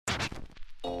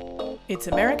It's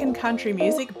American country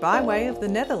music by way of the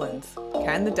Netherlands.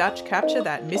 Can the Dutch capture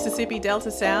that Mississippi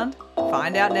Delta sound?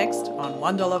 Find out next on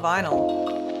 $1 Vinyl.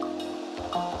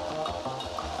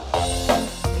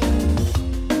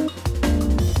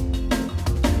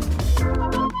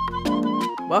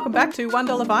 Welcome back to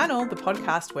 $1 Vinyl, the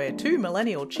podcast where two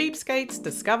millennial cheapskates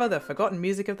discover the forgotten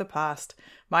music of the past.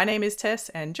 My name is Tess,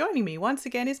 and joining me once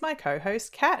again is my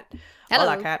co-host, Kat. Hello.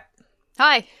 Hola, Kat.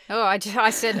 Hi. Oh, I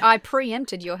said I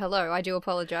preempted your hello. I do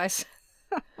apologise.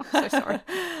 So sorry.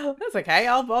 That's okay.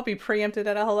 I'll be preempted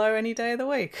at a hello any day of the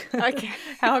week. Okay.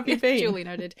 How have you been? Duly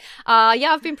noted.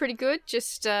 Yeah, I've been pretty good.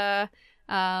 Just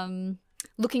looking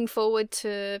forward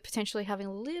to potentially having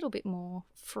a little bit more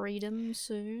freedom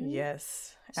soon.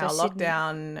 Yes. So Our Sydney.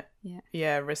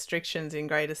 lockdown restrictions in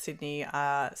Greater Sydney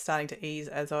are starting to ease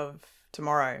as of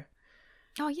tomorrow.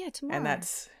 Oh, yeah, tomorrow. And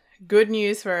that's good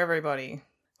news for everybody.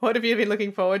 What have you been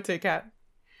looking forward to, Kat?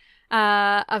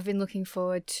 I've been looking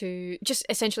forward to just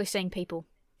essentially seeing people.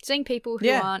 Seeing people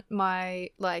who aren't my,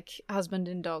 husband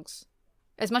and dogs.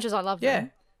 As much as I love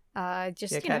them.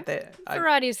 Kat,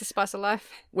 variety is the spice of life.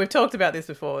 We've talked about this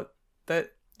before,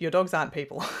 that your dogs aren't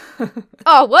people.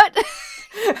 Oh, what?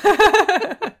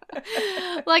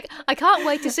 I can't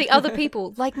wait to see other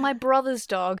people, like my brother's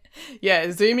dog.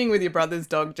 Yeah, zooming with your brother's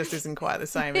dog just isn't quite the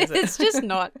same, is it? It's just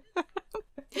not.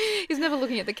 He's never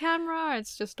looking at the camera.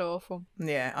 It's just awful.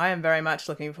 Yeah, I am very much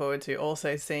looking forward to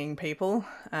also seeing people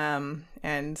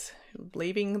and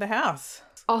leaving the house.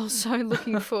 Also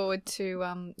looking forward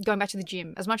to going back to the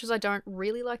gym. As much as I don't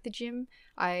really like the gym,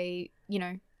 I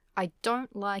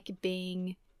don't like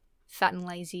being fat and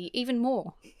lazy even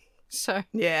more. So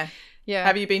yeah.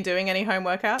 Have you been doing any home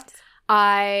workouts?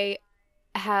 I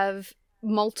have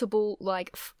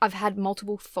I've had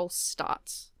multiple false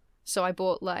starts. So I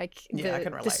bought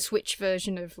the Switch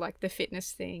version of the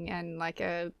fitness thing and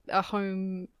a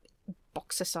home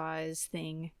boxercise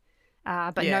thing,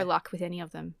 but no luck with any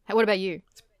of them. What about you?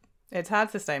 It's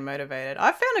hard to stay motivated.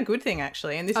 I found a good thing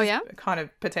actually, and this is yeah? kind of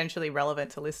potentially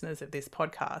relevant to listeners of this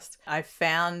podcast. I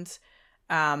found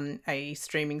a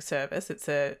streaming service.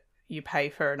 You pay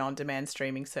for an on-demand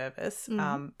streaming service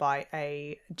by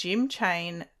a gym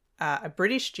chain, a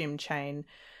British gym chain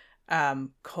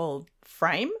called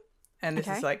Frame. And this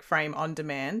is Frame on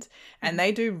Demand. And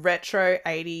they do retro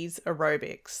 80s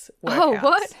aerobics workouts. Oh,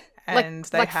 what? And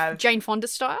they have Jane Fonda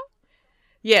style?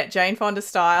 Yeah, Jane Fonda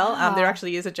style. There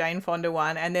actually is a Jane Fonda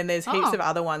one. And then there's heaps of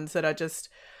other ones that are just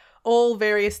all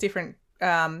various different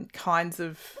kinds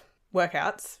of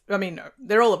workouts. I mean,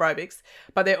 they're all aerobics,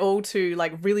 but they're all to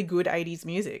really good 80s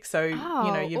music. So, your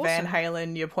awesome. Van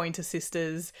Halen, your Pointer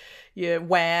Sisters, your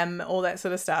Wham, all that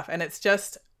sort of stuff. And it's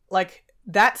just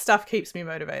that stuff keeps me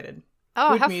motivated.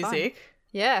 Oh, good have music fun.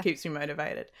 Yeah. keeps me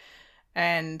motivated.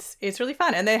 And it's really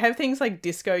fun. And they have things like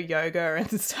disco yoga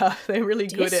and stuff. They're really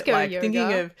good at yoga.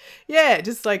 thinking of,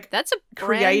 just that's a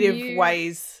creative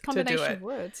ways to do combination it. Of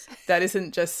words. That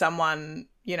isn't just someone,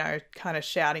 kind of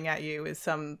shouting at you with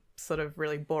some sort of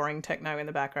really boring techno in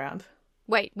the background.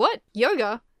 Wait, what?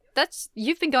 Yoga?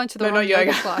 You've been going to the wrong not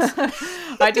yoga class.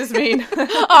 I just mean...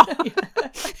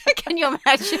 Can you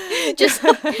imagine? Just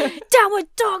downward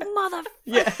dog, mother.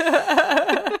 Yeah.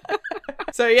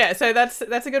 So that's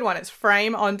a good one. It's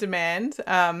Frame on Demand.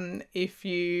 If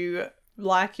you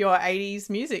like your 80s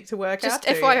music to work out just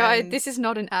to. FYI, this is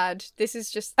not an ad. This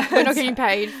is just, we're not getting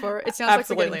paid for it. It sounds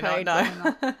absolutely like we're getting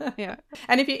paid. Not, no. Yeah.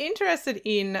 And if you're interested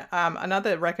in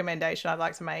another recommendation I'd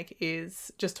like to make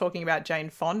is just talking about Jane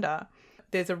Fonda.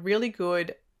 There's a really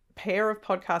good pair of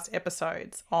podcast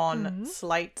episodes on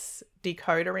Slate's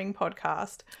Decodering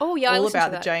podcast. Oh, yeah, all I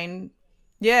about to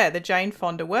the Jane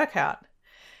Fonda workout.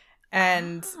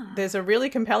 And there's a really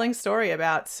compelling story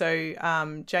about,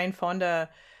 Jane Fonda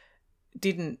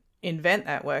didn't invent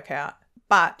that workout,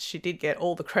 but she did get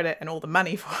all the credit and all the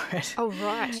money for it. Oh,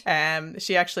 right.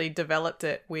 She actually developed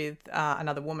it with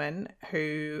another woman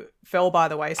who fell by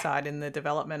the wayside in the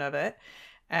development of it.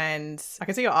 And I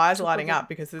can see your eyes lighting up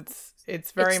because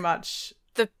it's very much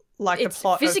the plot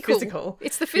physical. of Physical.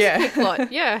 It's the physical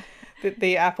plot, yeah.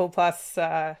 The Apple Plus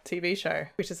TV show,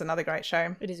 which is another great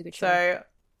show. It is a good show. So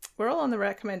we're all on the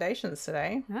recommendations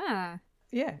today.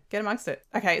 Yeah, get amongst it.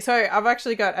 Okay, so I've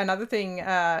actually got another thing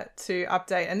to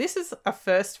update. And this is a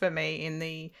first for me in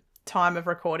the time of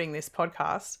recording this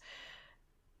podcast.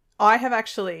 I have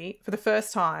actually, for the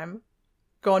first time,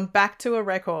 gone back to a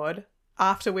record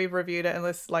after we've reviewed it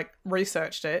and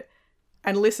researched it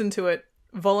and listened to it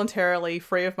voluntarily,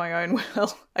 free of my own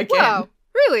will again. Wow,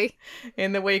 really?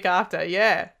 In the week after,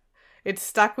 yeah. It's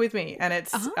stuck with me, and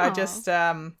I just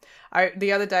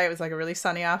the other day it was a really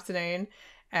sunny afternoon,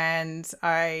 and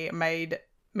I made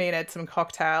me and Ed some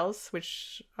cocktails,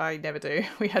 which I never do.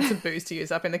 We had some booze to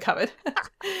use up in the cupboard.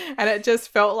 And it just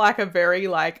felt like a very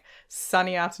like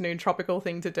sunny afternoon tropical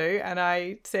thing to do. And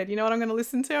I said, you know what I'm going to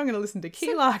listen to? I'm going to listen to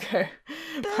Key Largo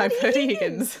by Bertie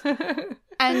Higgins.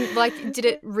 And like, did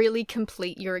it really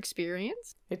complete your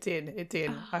experience? It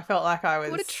did. I felt like I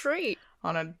was... What a treat.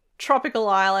 On a tropical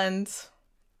island.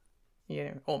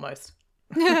 Yeah, almost.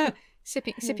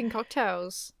 Sipping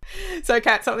cocktails. So,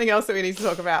 Kat, something else that we need to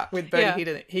talk about with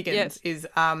Bertie Higgins is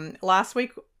last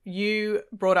week you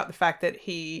brought up the fact that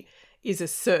he is a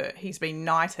Sir. He's been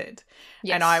knighted.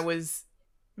 Yes. And I was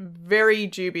very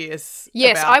dubious.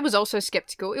 Yes, I was also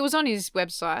skeptical. It was on his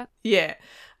website. Yeah.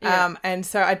 And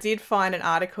so I did find an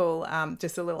article,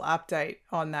 just a little update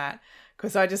on that,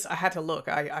 because I had to look.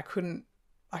 I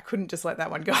couldn't just let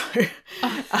that one go.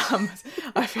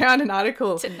 I found an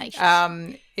article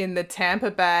in the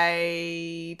Tampa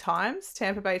Bay Times,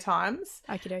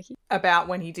 about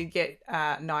when he did get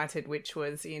knighted, which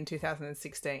was in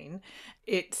 2016.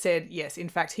 It said, yes, in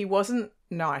fact, he wasn't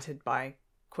knighted by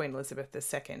Queen Elizabeth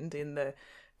II in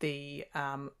the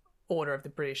Order of the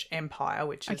British Empire,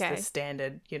 which is the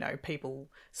standard,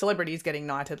 celebrities getting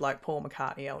knighted like Paul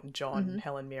McCartney, Elton John,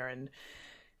 Helen Mirren.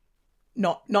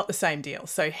 Not the same deal.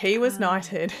 So he was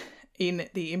knighted in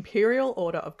the Imperial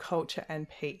Order of Culture and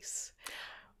Peace.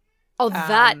 Oh,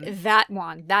 that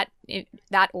one. That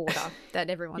order that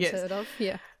everyone's heard of.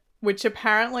 Yeah. Which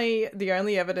apparently the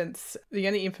only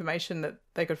information that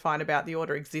they could find about the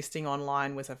order existing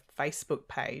online was a Facebook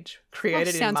page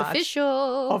created in March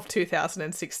of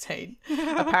 2016.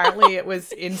 Apparently it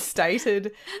was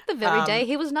instated... The very day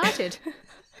he was knighted.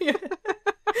 Yeah.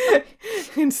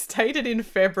 Instated in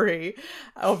February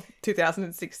of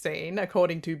 2016,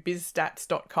 according to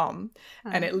bizstats.com.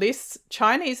 And it lists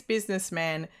Chinese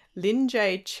businessman Lin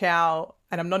Jie Chao,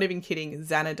 and I'm not even kidding,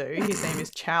 Xanadu. His name is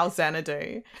Chao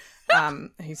Xanadu.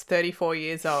 He's 34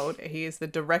 years old. He is the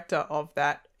director of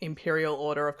that Imperial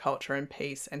Order of Culture and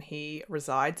Peace, and he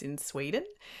resides in Sweden.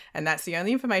 And that's the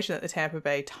only information that the Tampa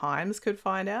Bay Times could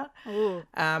find out.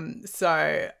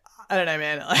 So... I don't know,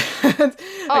 man.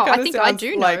 I think I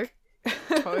do know.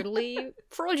 Totally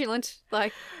fraudulent.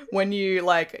 Like when you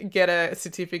get a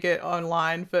certificate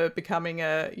online for becoming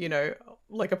a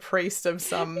priest of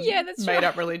some made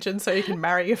up religion so you can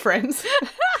marry your friends.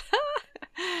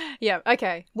 Yeah,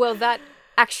 okay. Well, that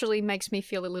actually makes me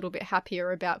feel a little bit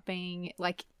happier about being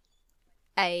like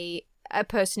a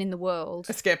person in the world.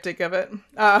 A skeptic of it.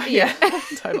 Yeah,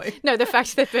 totally. No, the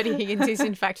fact that Bertie Higgins is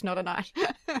in fact not a knight.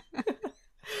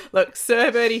 Look,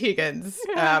 Sir Bertie Higgins,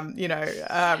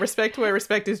 respect where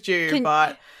respect is due,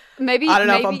 but maybe I don't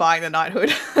know if I'm buying the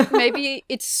knighthood. Maybe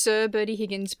it's Sir Bertie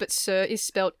Higgins, but Sir is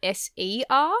spelled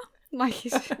S-E-R? Like,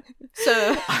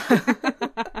 Sir.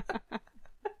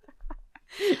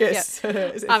 Yes,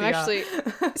 Sir. I'm actually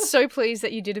so pleased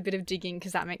that you did a bit of digging,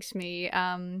 because that makes me,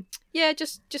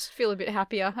 just feel a bit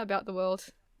happier about the world.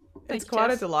 It's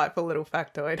quite a delightful little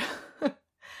factoid.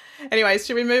 Anyways,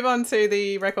 should we move on to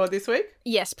the record this week?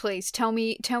 Yes, please. Tell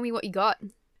me what you got.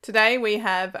 Today we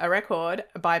have a record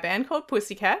by a band called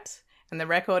Pussycat, and the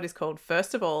record is called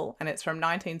First of All, and it's from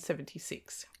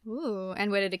 1976. Ooh, and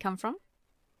where did it come from?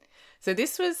 So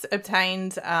this was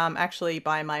obtained actually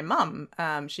by my mum.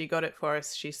 She got it for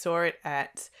us. She saw it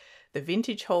at the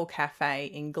Vintage Hall Cafe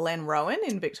in Glenrowan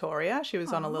in Victoria. She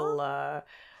was on a little...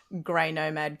 grey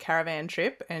nomad caravan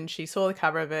trip, and she saw the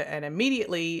cover of it and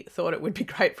immediately thought it would be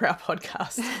great for our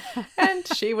podcast. And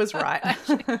she was right. It's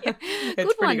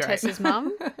good one, great. Tess's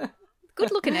mum.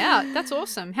 Good looking out. That's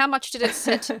awesome. How much did it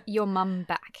set your mum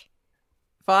back?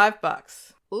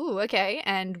 $5. Ooh, okay.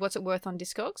 And what's it worth on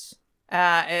Discogs?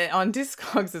 On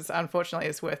Discogs,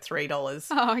 it's worth $3.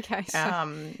 Oh, okay.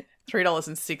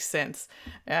 $3.06.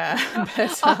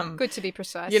 But good to be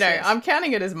precise. Yes. I'm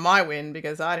counting it as my win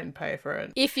because I didn't pay for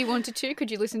it. If you wanted to, could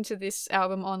you listen to this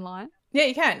album online? Yeah,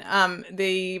 you can.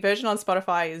 The version on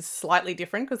Spotify is slightly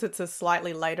different because it's a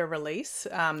slightly later release.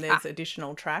 There's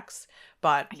additional tracks,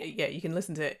 but yeah, you can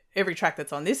listen to every track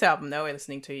that's on this album that we're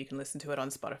listening to. You can listen to it on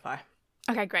Spotify.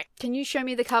 Okay, great. Can you show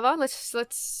me the cover?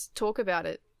 Let's talk about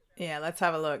it. Yeah, let's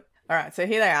have a look. All right, so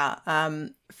here they are.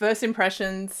 First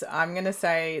impressions, I'm going to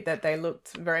say that they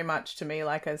looked very much to me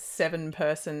like a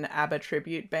 7-person ABBA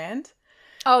tribute band.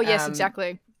 Oh, yes,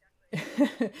 exactly.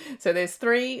 So there's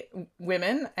 3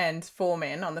 women and 4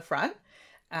 men on the front.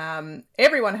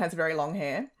 Everyone has very long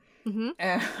hair.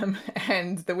 Mm-hmm.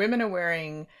 And the women are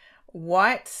wearing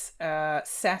white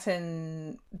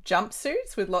satin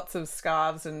jumpsuits with lots of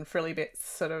scarves and frilly bits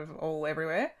sort of all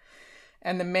everywhere.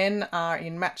 And the men are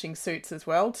in matching suits as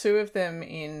well, 2 of them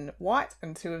in white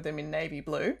and 2 of them in navy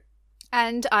blue.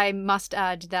 And I must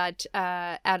add that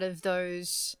out of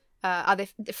those, are there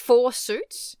 4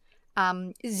 suits?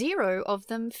 0 of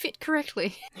them fit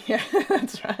correctly. Yeah,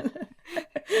 that's right.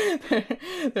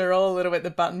 They're all a little bit, the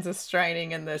buttons are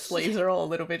straining and the sleeves are all a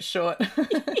little bit short.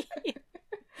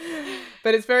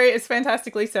 But it's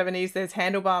fantastically 70s. There's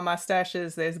handlebar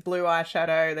mustaches, there's blue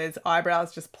eyeshadow, there's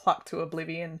eyebrows just plucked to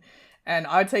oblivion. And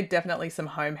I'd say definitely some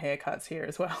home haircuts here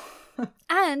as well.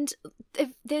 And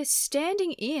they're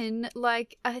standing in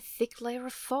like a thick layer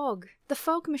of fog. The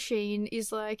fog machine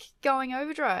is like going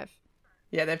overdrive.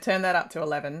 Yeah, they've turned that up to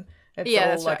 11. It's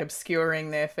all like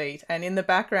obscuring their feet. And in the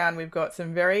background, we've got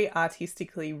some very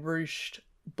artistically ruched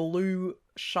blue,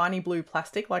 shiny blue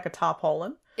plastic, like a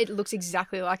tarpaulin. It looks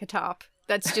exactly like a tarp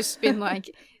that's just been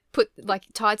like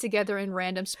tied together in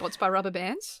random spots by rubber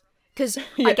bands. Because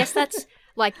I guess that's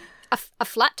like a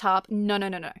flat tarp. No.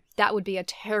 That would be a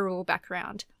terrible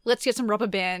background. Let's get some rubber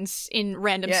bands in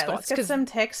random spots. Let's get some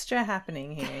texture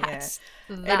happening here.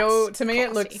 To me,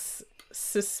 it looks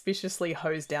suspiciously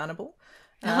hose downable.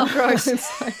 Oh, gross.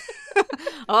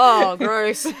 Oh,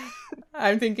 gross.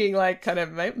 I'm thinking like kind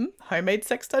of homemade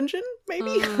sex dungeon,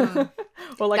 maybe?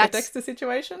 Or like a Dexter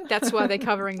situation. That's why they're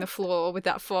covering the floor with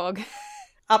that fog.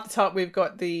 Up the top, we've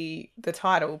got the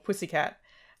title, Pussycat.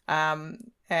 And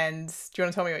do you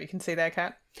want to tell me what you can see there,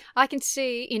 Kat? I can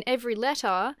see in every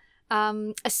letter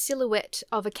a silhouette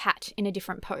of a cat in a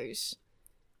different pose.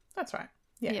 That's right.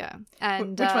 Yeah.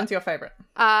 And which one's your favourite?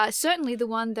 Certainly the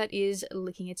one that is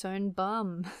licking its own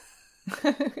bum.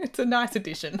 It's a nice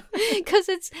addition. Because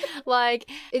it's like,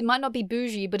 it might not be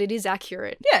bougie, but it is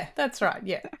accurate. Yeah, that's right.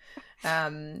 Yeah.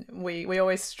 We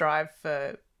always strive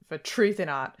for truth in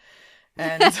art.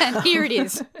 And here it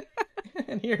is.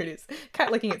 And here it is.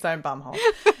 Cat licking its own bumhole.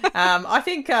 I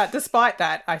think despite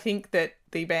that, I think that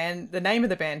the name of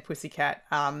the band Pussycat,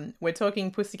 we're talking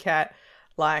Pussycat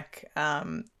like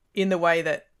in the way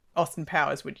that Austin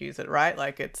Powers would use it, right?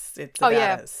 Like it's about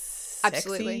a sexy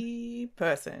absolutely.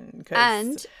 Person.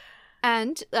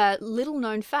 And little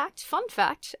known fun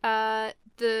fact,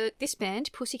 this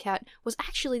band, Pussycat, was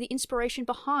actually the inspiration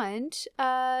behind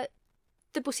the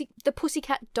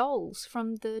Pussycat Dolls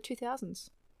from the 2000s.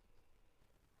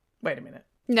 Wait a minute.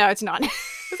 No, it's not. Is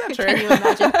that true? Can you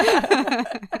imagine?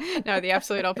 No, the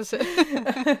absolute opposite. Are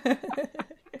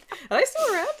they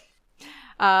still around?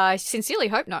 I sincerely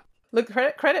hope not. Look,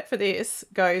 credit for this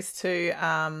goes to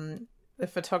the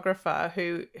photographer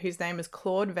whose name is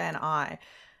Claude Van High.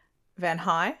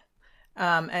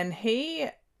 And he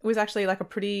was actually like a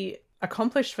pretty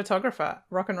accomplished photographer,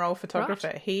 rock and roll photographer.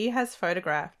 Right. He has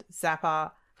photographed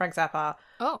Frank Zappa,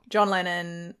 John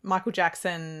Lennon, Michael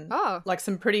Jackson, like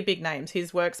some pretty big names.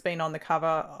 His work's been on the cover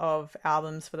of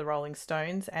albums for the Rolling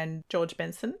Stones and George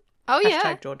Benson. Oh, yeah.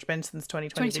 Hashtag George Benson's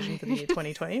 2020 vision for the year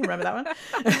 2020. Remember that one?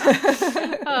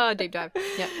 Oh, deep dive.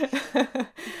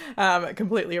 Yeah.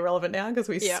 Completely irrelevant now because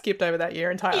we skipped over that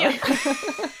year entirely.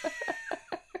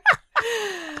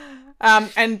 Yeah.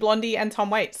 And Blondie and Tom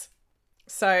Waits.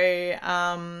 So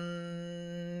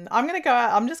I'm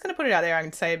just going to put it out there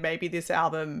and say maybe this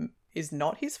album is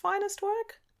not his finest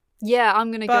work. Yeah,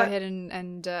 I'm going to go ahead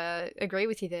and agree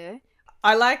with you there.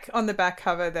 I like on the back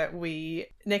cover that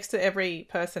next to every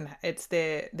person, it's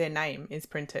their name is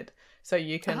printed. So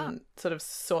you can sort of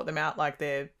sort them out like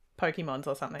they're Pokemons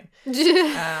or something.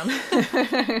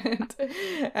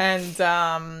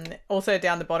 And also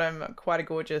down the bottom, quite a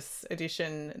gorgeous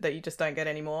addition that you just don't get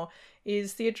anymore,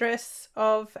 is the address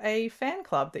of a fan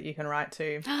club that you can write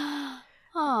to.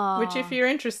 Which, if you're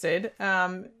interested,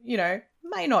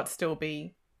 may not still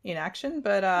be in action,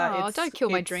 but don't kill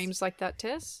my dreams like that,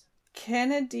 Tess.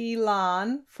 Kennedy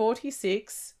Lan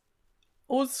 46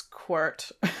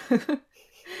 Osquirt.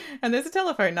 And there's a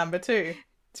telephone number too.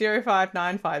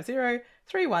 05950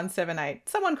 3178.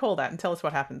 Someone call that and tell us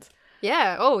what happens.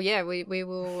 Yeah. Oh, yeah. We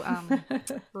will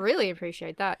really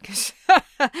appreciate that because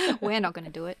we're not going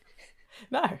to do it.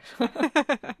 No.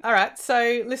 All right.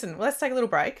 So listen, let's take a little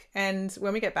break. And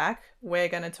when we get back, we're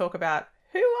going to talk about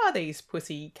who are these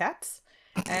pussy cats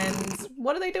and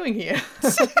what are they doing here?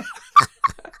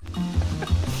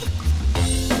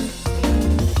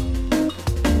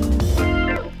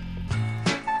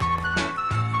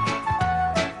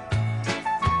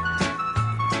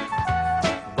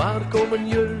 Waar komen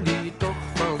jullie toch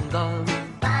vandaan?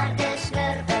 Waar de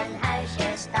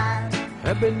smurfenhuisjes staan.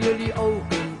 Hebben jullie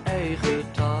ook een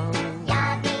eigen taal?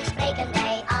 Ja, die spreken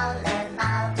wij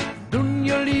allemaal. Doen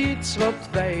jullie iets wat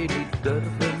wij niet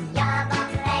durven? Ja,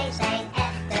 want wij zijn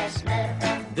echte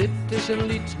smurfen. Dit is een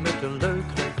lied met een leuk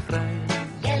refrein.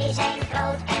 Jullie zijn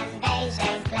groot en wij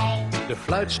zijn klein. De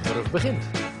fluitsmurf begint.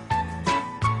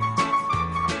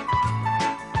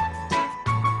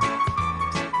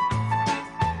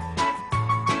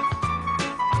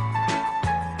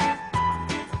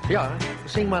 Ja,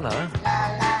 zing maar na.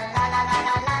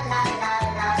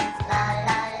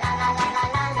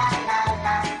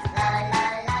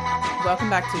 Welcome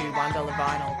back to $1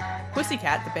 Vinyl.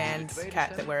 Pussycat, the band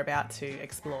Cat that we're about to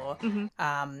explore,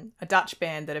 a Dutch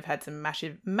band that have had some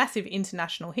massive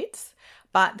international hits,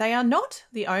 but they are not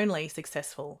the only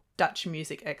successful Dutch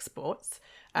music exports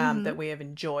that we have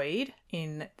enjoyed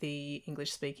in the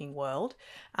English-speaking world.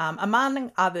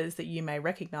 Among others that you may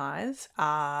recognise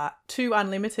are 2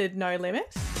 Unlimited, No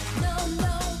Limit.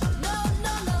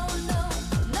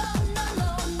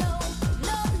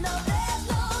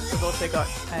 We've also got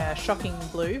Shocking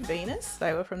Blue, Venus.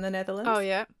 They were from the Netherlands. Oh,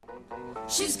 yeah.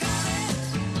 She's got it.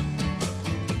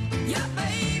 Yeah,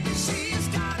 baby, she's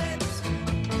got it.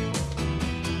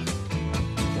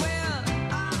 Well,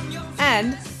 I'm your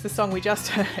And the song we just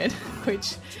heard,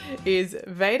 which is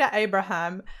Vader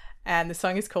Abraham, and the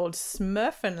song is called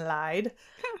Smurfenlied.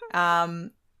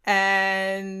 And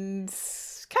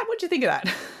Kat, what'd you think of that?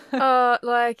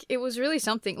 It was really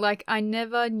something. Like, I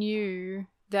never knew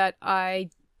that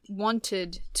I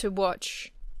wanted to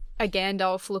watch a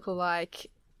Gandalf lookalike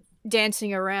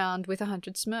dancing around with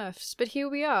 100 Smurfs, but here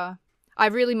we are. I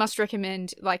really must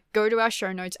recommend, like, go to our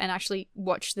show notes and actually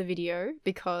watch the video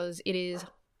because it is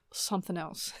something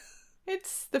else.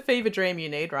 It's the fever dream you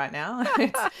need right now.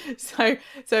 So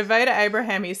Vader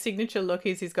Abraham, his signature look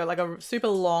is he's got like a super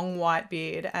long white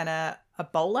beard and a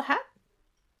bowler hat.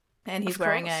 And he's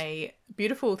wearing a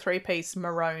beautiful 3-piece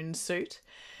maroon suit.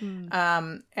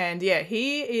 And yeah,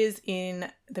 he is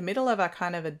in the middle of a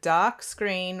kind of a dark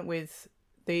screen with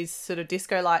these sort of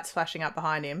disco lights flashing up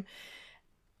behind him,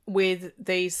 with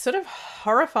these sort of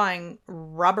horrifying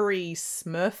rubbery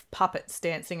Smurf puppets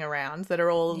dancing around that are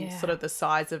all sort of the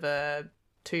size of a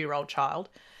 2-year-old child.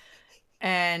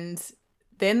 And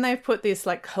then they've put this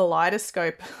like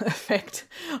kaleidoscope effect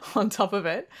on top of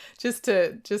it just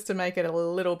to make it a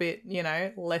little bit, you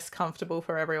know, less comfortable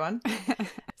for everyone.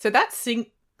 So that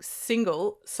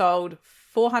single sold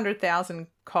 400,000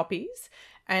 copies.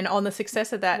 And on the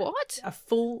success of that, a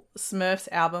full Smurfs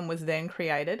album was then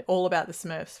created, all about the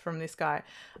Smurfs from this guy,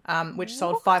 which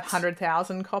sold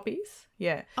 500,000 copies.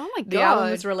 Yeah. Oh, my God. The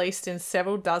album was released in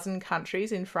several dozen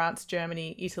countries in France,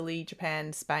 Germany, Italy,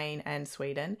 Japan, Spain, and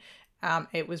Sweden.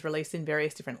 It was released in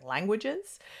various different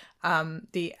languages.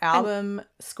 The album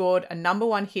scored a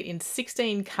 -1 hit in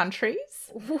 16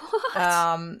 countries. What?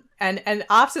 And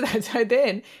after that, so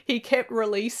then he kept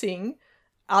releasing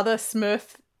other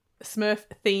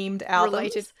Smurf-themed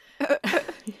albums.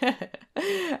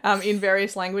 In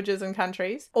various languages and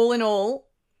countries. All in all,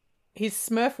 his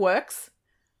Smurf works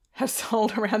have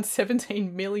sold around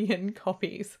 17 million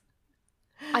copies.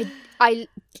 I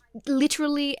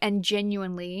literally and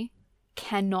genuinely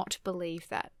cannot believe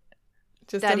that.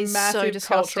 Just that a is massive so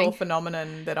cultural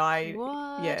phenomenon that I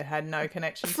had no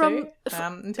connection to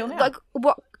until now. Like,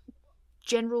 what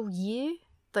general year?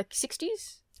 Like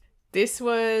 60s? This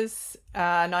was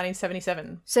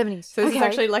 1977. 70s. So this is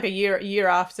actually like a year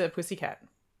after Pussycat.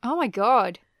 Oh my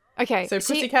God. Okay. So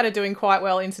Pussycat are doing quite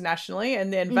well internationally,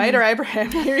 and then Vader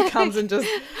Abraham, here he comes and just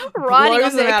riding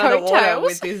blows on them their out of the water coattails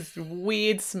with this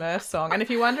weird Smurf song. And if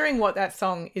you're wondering what that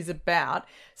song is about,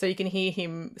 so you can hear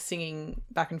him singing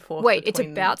back and forth Wait, between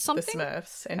it's about something? the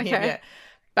Smurfs and him. Yeah.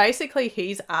 Basically,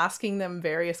 he's asking them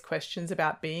various questions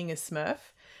about being a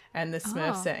Smurf, and the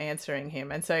Smurfs are answering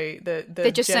him. And so they're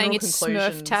just saying it's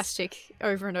Smurf-tastic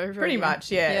over and over Pretty again.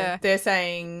 much, yeah. They're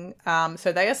saying,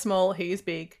 so they are small, he is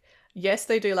big. Yes,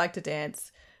 they do like to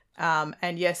dance.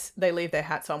 And yes, they leave their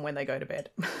hats on when they go to bed.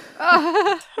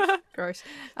 Gross.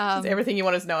 Just everything you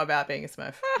want to know about being a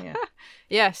Smurf. Yeah.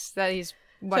 Yes, that is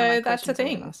one of my questions. So that's the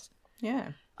thing.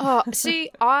 Yeah. Oh, see,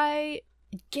 I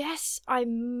guess I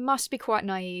must be quite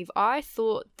naive. I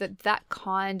thought that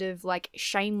kind of like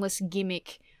shameless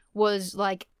gimmick was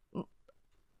like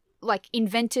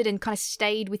invented and kind of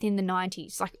stayed within the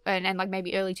 90s, like and like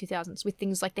maybe early 2000s with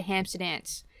things like the hamster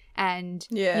dance and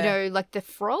you know, like the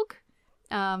frog.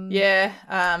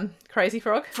 Crazy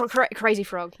Frog. Crazy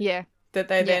Frog, yeah. That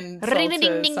they then sold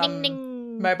to some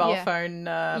mobile phone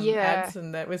ads,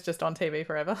 and that was just on TV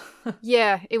forever.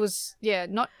 Yeah, it was. Yeah,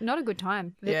 not a good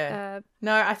time. No,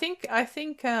 I think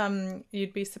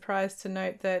you'd be surprised to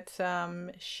note that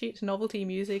shit novelty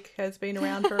music has been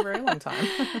around for a very long time.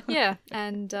 Yeah,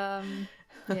 and I'm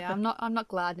not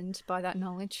gladdened by that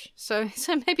knowledge. So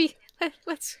maybe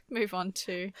let's move on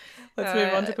to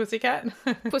Pussycat.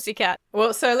 Pussycat.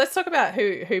 Well, so let's talk about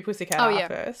who Pussycat are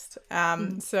first.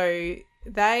 So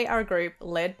they are a group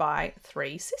led by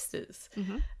 3 sisters.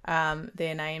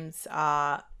 Their names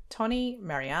are Toni,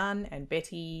 Marianne, and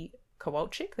Betty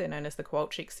Kowalczyk. They're known as the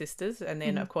Kowalczyk sisters. And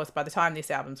then, of course, by the time this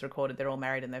album's recorded, they're all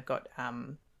married and they've got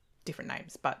different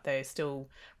names, but they're still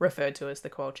referred to as the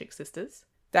Kowalczyk sisters.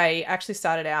 They actually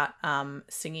started out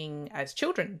singing as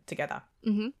children together.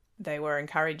 Mm-hmm. They were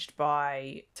encouraged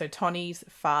by Tony's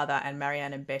father and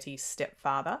Marianne and Betty's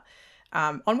stepfather.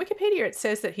 On Wikipedia, it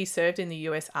says that he served in the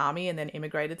US Army and then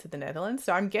immigrated to the Netherlands.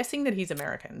 So I'm guessing that he's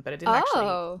American, but it didn't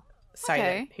actually say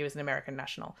that he was an American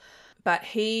national. But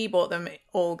he bought them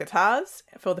all guitars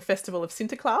for the Festival of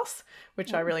Sinterklaas,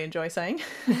 which I really enjoy saying.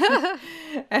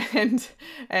 and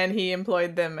he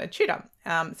employed them a tutor.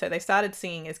 So they started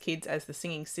singing as kids as the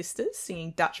Singing Sisters,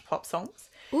 singing Dutch pop songs.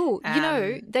 Ooh,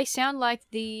 they sound like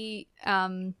the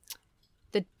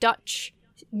Dutch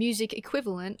music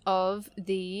equivalent of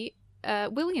the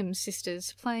Williams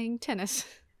sisters playing tennis.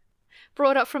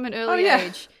 Brought up from an early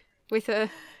age with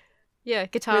a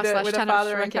guitar slash with a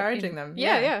father encouraging them.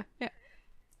 Yeah,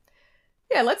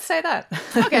 let's say that.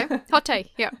 Okay, hot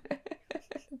take. Yeah.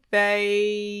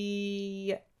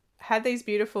 They had these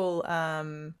beautiful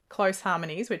close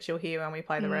harmonies, which you'll hear when we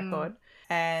play the record.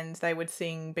 And they would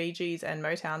sing Bee Gees and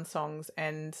Motown songs,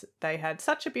 and they had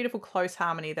such a beautiful close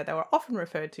harmony that they were often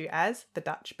referred to as the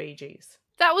Dutch Bee Gees.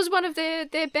 That was one of their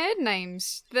band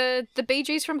names, the Bee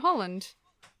Gees from Holland.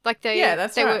 Like they,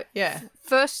 that's right.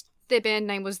 First, their band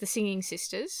name was the Singing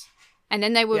Sisters, and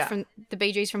then they were from the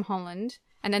Bee Gees from Holland,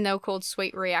 and then they were called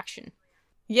Sweet Reaction.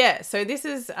 Yeah, so this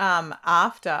is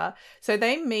after. So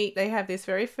they have this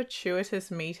very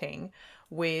fortuitous meeting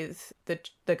with the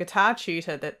guitar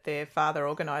tutor that their father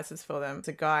organises for them. It's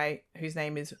a guy whose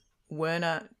name is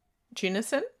Werner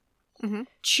Tunison. Mm-hmm.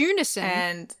 Tunison?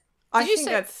 And I think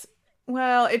that's...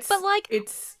 Well, it's... But,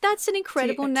 that's an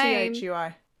incredible name.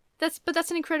 Thui.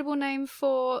 That's an incredible name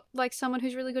for, somone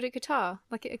who's really good at guitar.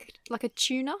 Like a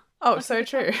tuner. Oh, so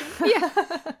true. Yeah.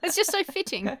 It's just so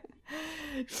fitting.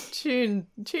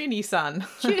 Tuney son.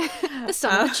 The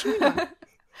son of a tuner.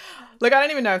 Look, I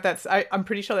don't even know if that's... I'm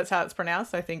pretty sure that's how it's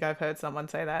pronounced. I think I've heard someone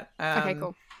say that. Okay,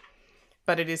 cool.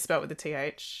 But it is spelt with a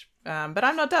TH. But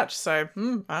I'm not Dutch, so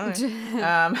I don't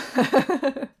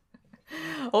know.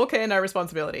 All care, no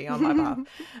responsibility on my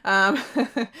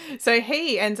behalf. So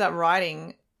he ends up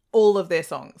writing all of their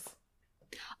songs.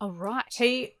 Oh, right.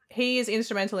 He is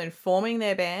instrumental in forming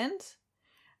their band.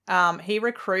 He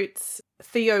recruits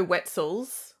Theo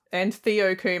Wetzels and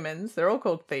Theo Koemans. They're all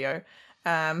called Theo.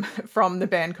 From the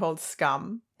band called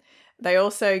Scum. They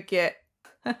also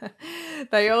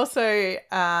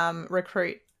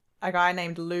recruit a guy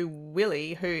named Lou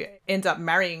Willie, who ends up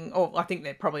marrying, or I think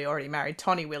they're probably already married,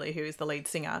 Tony Willie, who is the lead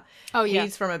singer. Oh, yeah.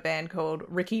 He's from a band called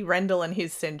Ricky Rendell and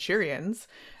His Centurions,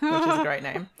 which is a great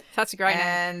name. That's a great name.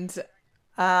 And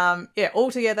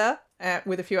all together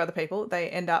with a few other people, they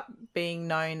end up being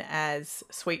known as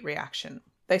Sweet Reaction.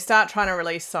 They start trying to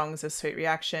release songs as Sweet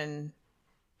Reaction.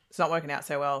 It's not working out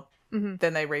so well. Mm-hmm.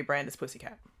 Then they rebrand as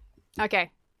Pussycat.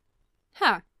 Okay.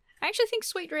 Huh. I actually think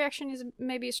Sweet Reaction is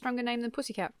maybe a stronger name than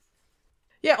Pussycat.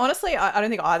 Yeah, honestly, I don't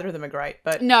think either of them are great.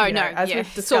 But as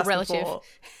we've discussed before,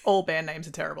 all band names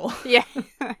are terrible. Yeah.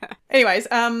 Anyways,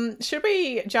 should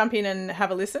we jump in and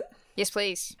have a listen? Yes,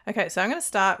 please. Okay, so I'm going to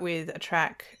start with a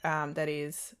track that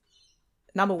is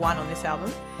number 1 on this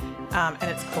album, and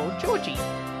it's called Georgie.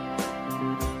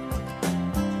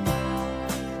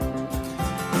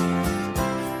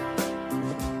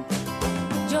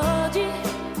 Georgie,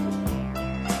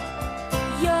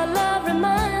 your love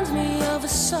reminds me of a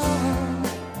song.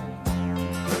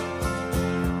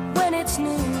 When it's new,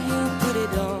 you put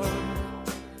it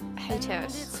on. Hey,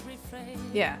 Tess.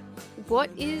 Yeah. What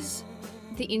is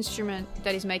the instrument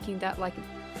that is making that,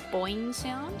 boing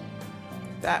sound?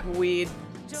 That weird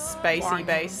spacey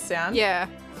bass sound? Yeah.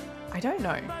 I don't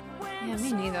know. Yeah,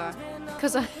 me neither.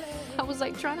 Because I was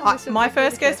trying to listen. My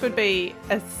first guess would be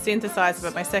a synthesizer,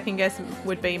 but my second guess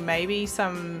would be maybe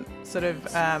some sort of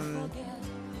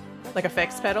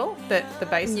effects pedal that the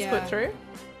bass is put through.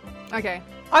 Okay.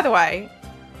 Either way,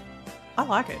 I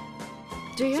like it.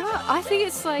 Do you? I think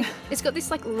it's it's got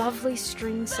this lovely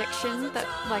string section that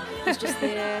is just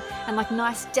there, and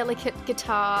nice delicate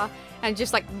guitar, and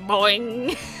just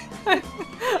boing.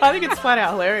 I think it's flat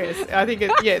out hilarious. I think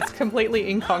it's completely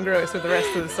incongruous with the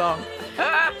rest of the song.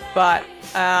 But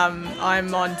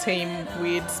I'm on team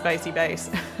weird spacey bass.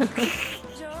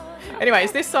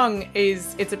 Anyways, this song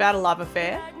it's about a love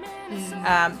affair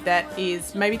that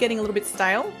is maybe getting a little bit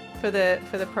stale for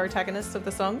the protagonists of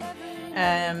the song.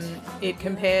 It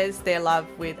compares their love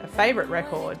with a favourite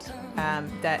record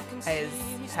that has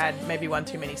had maybe one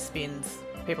too many spins.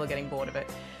 People are getting bored of it.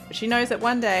 But she knows that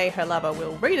one day her lover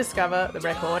will rediscover the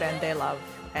record and their love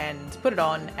and put it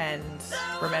on and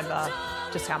remember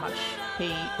just how much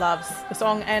he loves the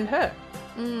song and her.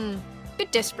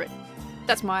 Bit desperate.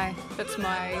 That's my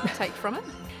take from it.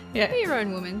 Yeah. Be your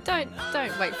own woman. Don't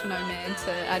wait for no man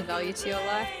to add value to your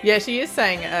life. Yeah, she is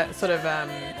saying sort of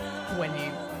when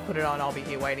you put it on, I'll be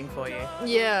here waiting for you.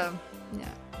 Yeah.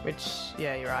 Which,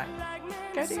 yeah, you're right.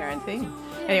 Go do your own thing.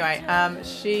 Anyway,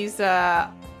 she's...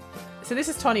 So this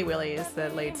is Tawny Willie is the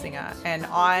lead singer, and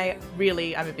I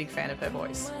really am a big fan of her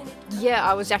voice. Yeah,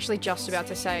 I was actually just about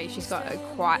to say she's got a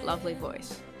quite lovely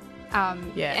voice.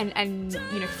 Yeah. And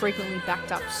frequently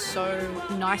backed up so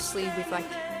nicely with like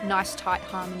nice tight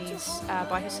harmonies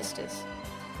by her sisters.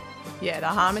 Yeah, the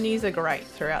harmonies are great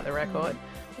throughout the record.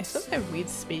 It's got a weird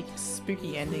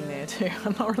spooky ending there too.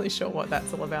 I'm not really sure what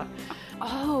that's all about.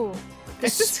 Oh, it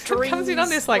just comes in on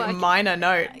this like minor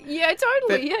note. Yeah,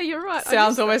 totally. Yeah, you're right.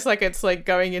 Sounds almost like it's like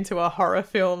going into a horror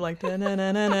film, like na na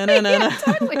na na na na. Yeah,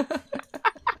 totally.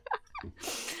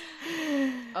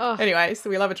 Anyway, so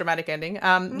we love a dramatic ending.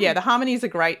 Yeah, the harmonies are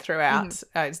great throughout.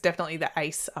 It's definitely the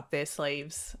ace up their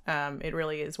sleeves. It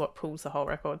really is what pulls the whole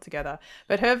record together.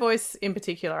 But her voice in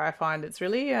particular, I find it's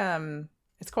really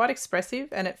it's quite expressive,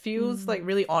 and it feels like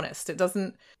really honest. It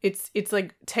doesn't. It's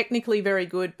like technically very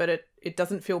good, but it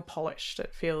doesn't feel polished.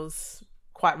 It feels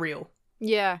quite real.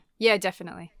 Yeah,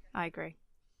 definitely. I agree.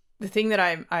 The thing that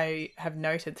I have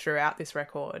noted throughout this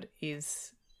record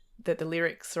is that the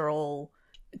lyrics are all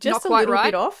just a little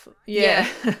bit off. Yeah.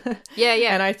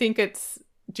 Yeah. And I think it's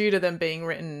due to them being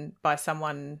written by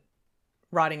someone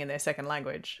writing in their second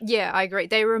language. Yeah, I agree.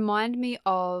 They remind me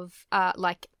of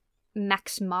like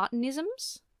Max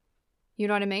Martinisms. You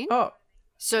know what I mean? Oh,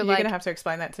 so you're like, going to have to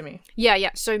explain that to me.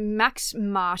 Yeah. So Max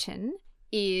Martin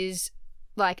is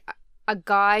like a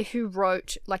guy who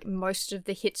wrote like most of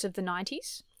the hits of the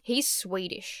 90s. He's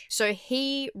Swedish. So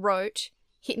he wrote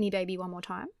Hit Me Baby One More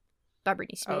Time by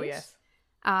Britney Spears. Oh, yes.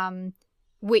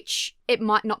 Which it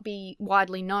might not be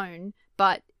widely known,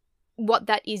 but what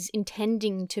that is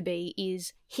intending to be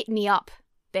is hit me up,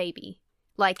 baby.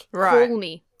 Like, call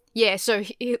me. Yeah, so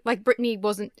like Britney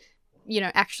wasn't,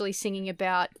 actually singing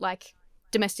about like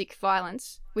domestic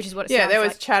violence, which is what it sounds like. Yeah, there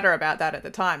was chatter about that at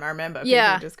the time. I remember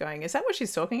people just going, is that what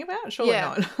she's talking about? Surely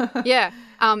not. Yeah.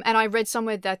 And I read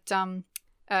somewhere that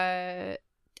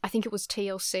I think it was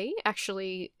TLC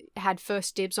actually had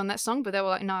first dibs on that song, but they were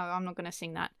like, no, I'm not going to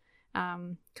sing that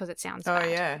because it sounds bad. Oh,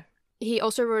 yeah. He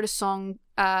also wrote a song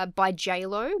by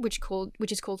J-Lo, which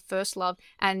is called First Love,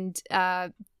 and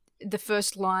the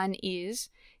first line is,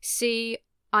 see,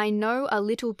 I know a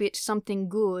little bit something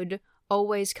good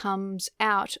always comes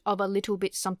out of a little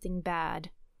bit something bad.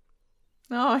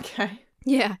 Oh, okay.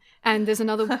 Yeah, and there's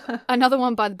another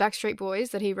one by the Backstreet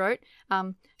Boys that he wrote.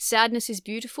 Sadness is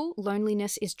beautiful,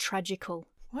 loneliness is tragical.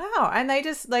 Wow, and they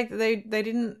just like they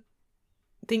didn't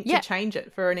think to change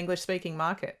it for an English-speaking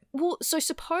market. Well, so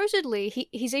supposedly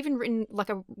he's even written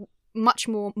like a much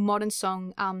more modern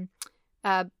song,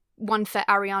 one for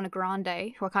Ariana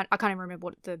Grande, who I can't even remember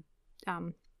what the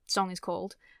song is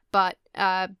called, but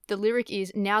the lyric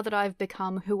is, now that I've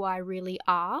become who I really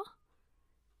are.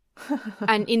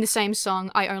 And in the same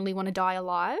song, I only want to die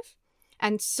alive.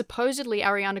 And supposedly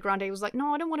Ariana Grande was like,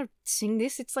 no, I don't want to sing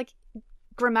this. It's like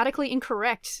grammatically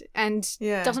incorrect and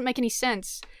doesn't make any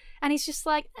sense. And he's just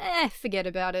like, forget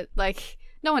about it. Like,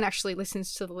 no one actually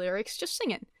listens to the lyrics. Just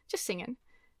sing it. Just sing it.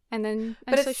 And then...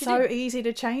 But it's so easy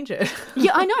to change it.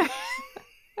 Yeah, I know.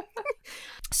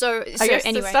 So I guess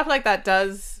anyway. The stuff like that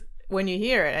does, when you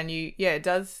hear it, and it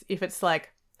does, if it's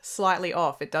like slightly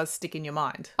off, it does stick in your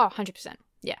mind. Oh, 100%.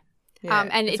 Yeah. Yeah,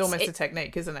 and it's almost a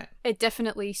technique, isn't it? It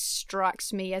definitely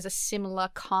strikes me as a similar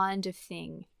kind of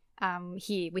thing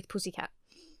here with Pussycat.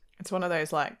 It's one of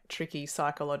those like tricky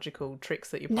psychological tricks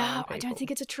that you play on people. I don't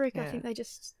think it's a trick. Yeah. I think they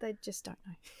just don't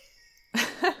know.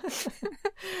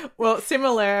 Well,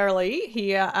 similarly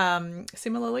here, Yeah.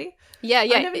 Speaking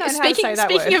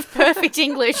of perfect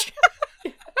English.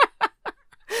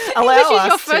 Allow English is us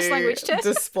your first to language test.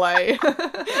 Display.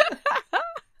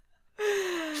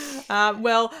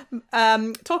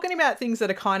 Talking about things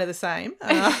that are kind of the same.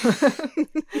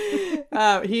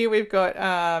 Here we've got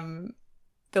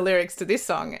the lyrics to this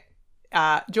song.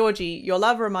 Georgie, your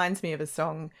love reminds me of a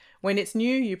song. When it's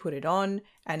new, you put it on,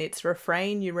 and its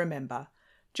refrain you remember.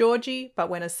 Georgie, but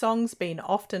when a song's been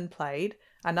often played,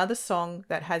 another song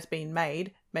that has been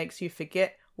made makes you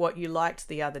forget what you liked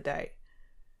the other day.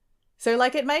 So,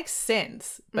 like, it makes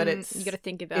sense, but you got to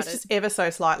think about it. It's just ever so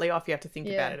slightly off. You have to think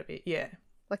about it a bit. Yeah.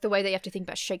 Like the way that you have to think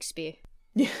about Shakespeare.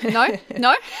 Yeah.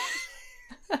 No?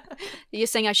 You're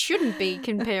saying I shouldn't be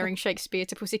comparing Shakespeare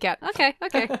to Pussycat. Okay.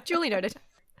 Duly noted.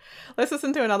 Let's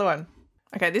listen to another one.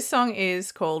 Okay, this song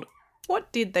is called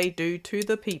What Did They Do to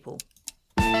the People?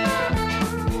 What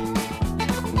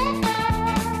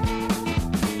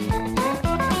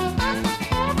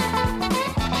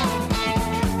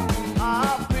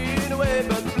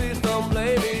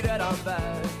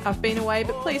I've been away,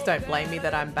 but please don't blame me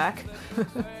that I'm back.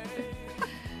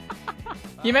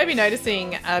 You may be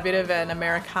noticing a bit of an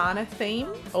Americana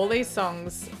theme. All these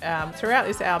songs throughout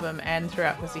this album and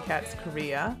throughout Pussycat's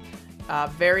career are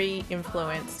very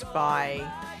influenced by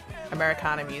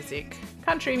Americana music,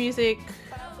 country music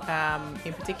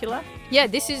in particular. Yeah,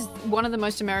 this is one of the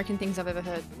most American things I've ever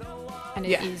heard. And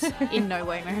it is in no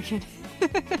way American.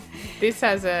 This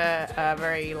has a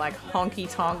very like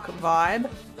honky-tonk vibe.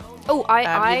 Oh,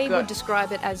 I would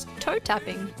describe it as toe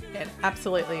tapping. It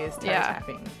absolutely is toe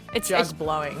tapping. It's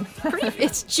blowing.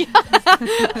 It's just...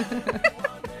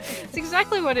 It's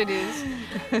exactly what it is.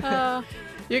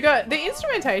 You got the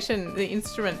instrumentation, the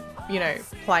instrument,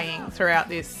 playing throughout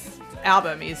this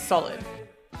album is solid.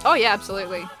 Oh yeah,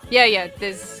 absolutely. Yeah.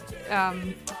 There's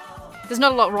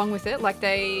not a lot wrong with it. Like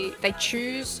they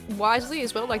choose wisely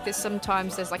as well. Like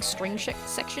sometimes there's like string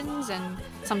sections, and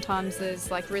sometimes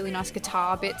there's like really nice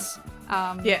guitar bits.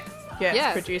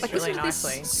 It's produced like, really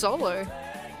nicely. This solo.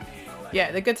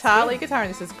 Yeah, the lead guitar in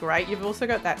this is great. You've also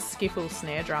got that skiffle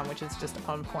snare drum, which is just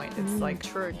on point. It's like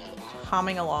true,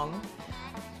 humming along.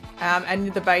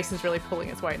 And the bass is really pulling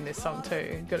its weight in this song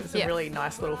too. Got some really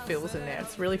nice little fills in there.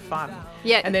 It's really fun.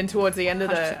 Yeah. And then towards the end of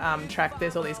the track,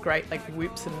 there's all these great like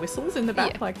whoops and whistles in the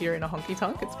back, like you're in a honky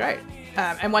tonk. It's great.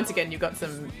 And once again, you've got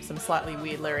some slightly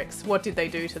weird lyrics. What did they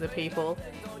do to the people?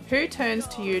 Who turns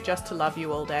to you just to love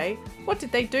you all day? What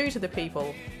did they do to the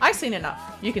people? I've seen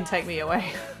enough. You can take me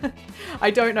away. I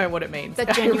don't know what it means.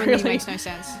 That genuinely makes no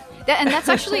sense. And that's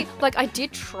actually like I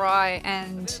did try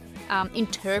and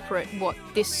interpret what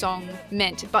this song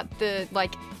meant, but the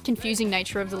like confusing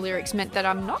nature of the lyrics meant that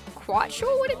I'm not quite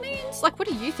sure what it means. Like, what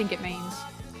do you think it means?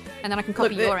 And then I can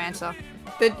copy your answer.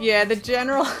 The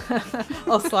general...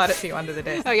 I'll slide it to you under the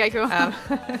desk. Okay, cool.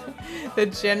 The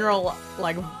general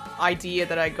like idea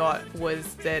that I got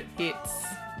was that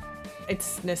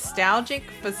it's nostalgic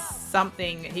for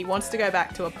something. He wants to go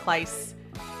back to a place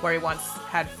where he once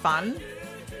had fun.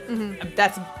 Mm-hmm.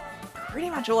 That's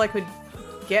pretty much all I could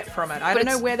get from it. I don't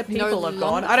know where the people have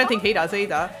gone. I don't think he does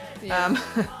either. Yeah.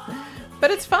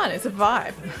 But it's fun. It's a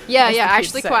vibe. Yeah, I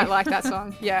actually quite like that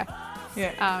song. Yeah.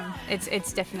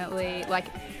 It's definitely like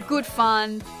good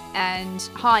fun and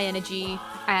high energy,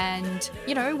 and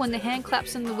when the hand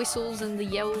claps and the whistles and the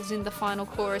yells in the final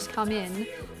chorus come in,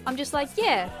 I'm just like,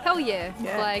 yeah, hell yeah.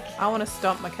 Like I want to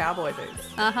stomp my cowboy boots.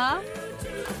 Uh-huh.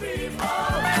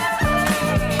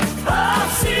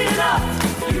 I've seen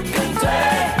enough. You can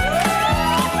take me away.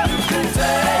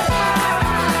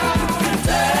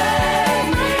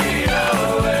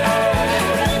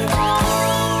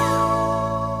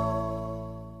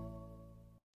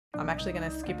 I'm actually going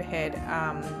to skip ahead.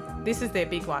 This is their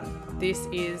big one. This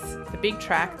is the big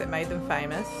track that made them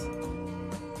famous.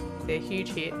 Their huge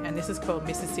hit, and this is called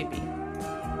Mississippi.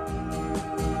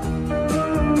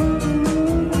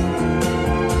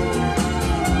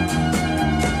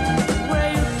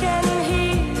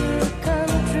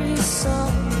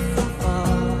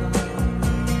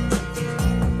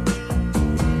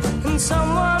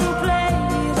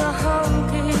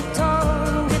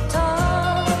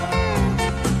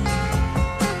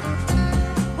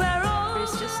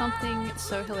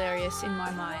 So hilarious in my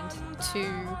mind to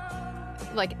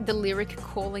like the lyric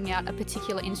calling out a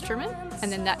particular instrument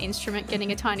and then that instrument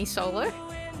getting a tiny solo,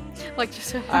 like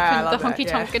just the honky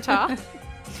tonk guitar.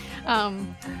 Off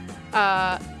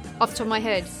the top of my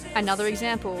head, another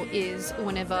example is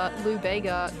whenever Lou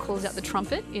Bega calls out the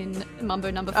trumpet in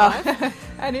Mambo No. 5.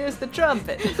 And here's the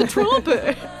trumpet. The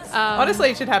trumpet.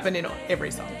 Honestly, it should happen in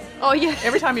every song. Oh yeah.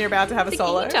 Every time you're about to have a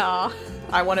solo, guitar.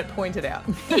 I want it pointed out.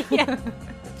 Yeah.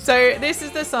 So this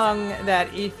is the song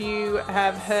that if you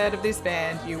have heard of this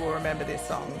band, you will remember this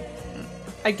song.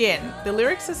 Again, the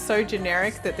lyrics are so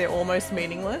generic that they're almost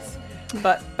meaningless,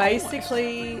 but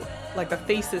basically, like the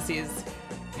thesis is,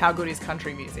 how good is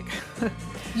country music?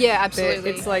 Yeah, absolutely.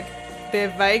 It's like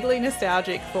they're vaguely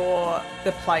nostalgic for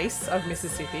the place of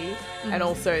Mississippi and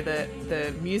also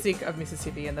the music of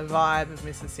Mississippi and the vibe of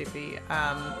Mississippi.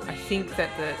 I think that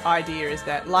the idea is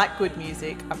that, like good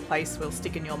music, a place will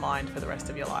stick in your mind for the rest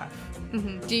of your life.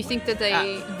 Mm-hmm. Do you think that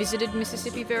they visited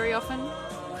Mississippi very often?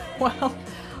 Well,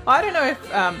 I don't know if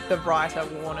the writer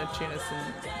Warner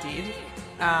Tunison did,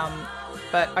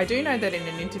 but I do know that in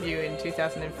an interview in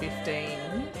 2015,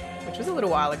 which was a little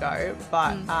while ago,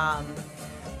 but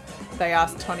they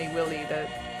asked Tony Willie, the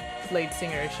lead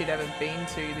singer, if she'd ever been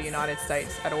to the United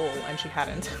States at all, and she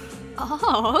hadn't.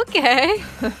 Oh, okay.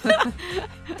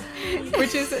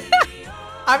 Which is,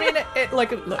 I mean,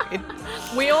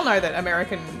 we all know that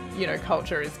American,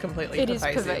 culture is completely pervasive.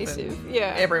 It is pervasive,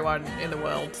 yeah. Everyone in the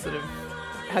world sort of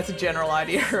has a general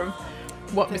idea of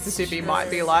what Mississippi might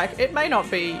be like. It may not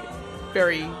be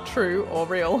very true or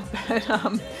real, but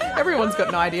everyone's got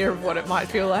an idea of what it might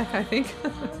feel like, I think.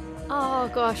 Oh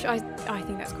gosh, I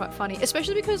think that's quite funny,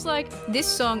 especially because like this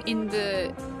song in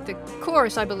the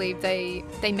chorus, I believe they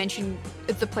mention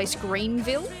the place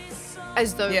Greenville,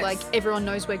 as though like everyone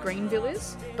knows where Greenville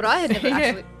is. But I had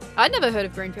never I'd never heard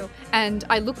of Greenville, and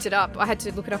I looked it up. I had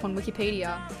to look it up on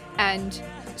Wikipedia, and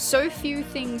so few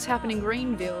things happen in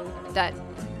Greenville that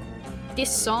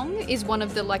this song is one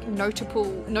of the like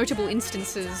notable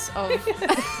instances of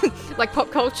like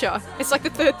pop culture. It's like the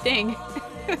third thing.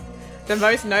 The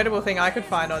most notable thing I could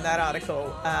find on that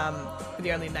article,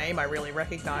 the only name I really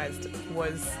recognised,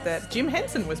 was that Jim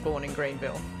Henson was born in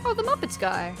Greenville. Oh, the Muppets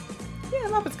guy. Yeah,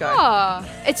 the Muppets guy. Oh,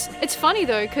 it's funny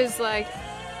though, because like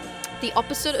the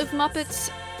opposite of Muppets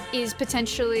is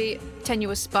potentially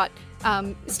tenuous, but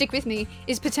stick with me,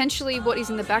 is potentially what is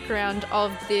in the background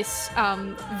of this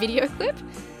video clip.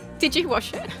 Did you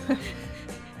watch it?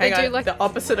 Hang on, like the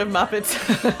opposite of Muppets.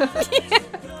 Yeah.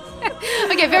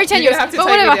 Okay, very tenuous, but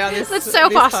whatever. Let's so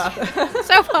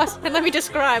fast, and let me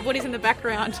describe what is in the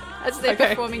background as they're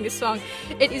performing this song.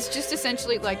 It is just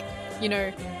essentially like, you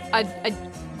know, a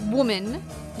woman,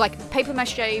 like paper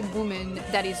mache woman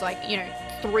that is like, you know,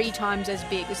 3 times as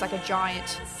big. It's like a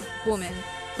giant woman,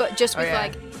 but just with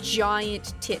like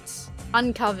giant tits,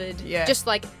 uncovered, just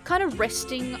like kind of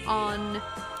resting on,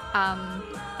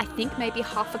 I think maybe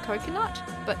half a coconut,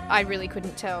 but I really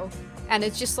couldn't tell. And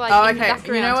it's just like in the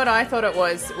background. You know what I thought it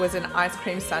was an ice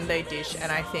cream sundae dish, and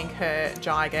I think her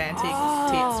gigantic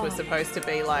tits were supposed to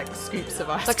be like scoops of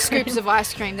ice cream. Like scoops of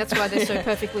ice cream. That's why they're so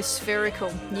perfectly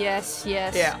spherical. Yes.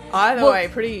 Yeah. Either way,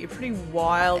 pretty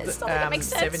wild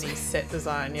 70s set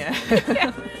design. Yeah.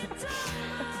 Yeah.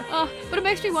 But it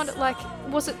makes me wonder, like,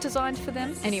 was it designed for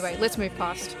them? Anyway, let's move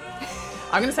past.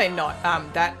 I'm going to say not.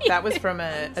 That was from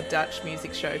a Dutch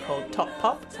music show called Top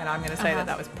Pop, and I'm going to say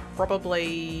that was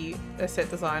probably a set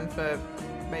design for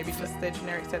maybe just their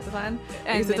generic set design.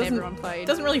 And then everyone played. It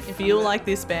doesn't really feel like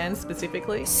this band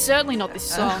specifically. Certainly not this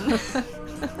song.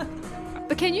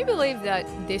 But can you believe that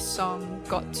this song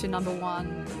got to number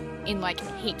 1 in like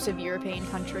heaps of European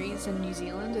countries and New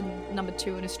Zealand, and number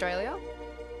 2 in Australia?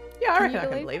 Yeah, I reckon I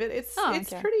can believe it. It's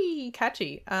pretty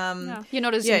catchy. You're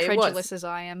not as incredulous as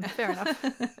I am. Fair enough.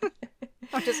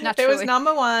 Not just naturally. It was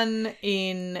number 1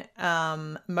 in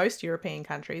most European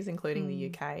countries, including the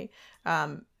UK,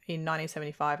 in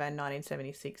 1975 and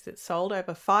 1976. It sold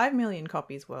over 5 million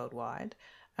copies worldwide,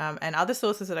 and other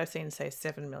sources that I've seen say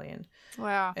 7 million.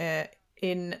 Wow.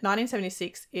 In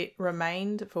 1976, it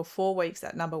remained for 4 weeks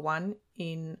at number 1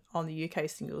 on the UK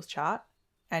singles chart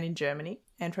and in Germany.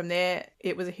 And from there,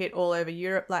 it was a hit all over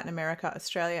Europe, Latin America,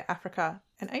 Australia, Africa,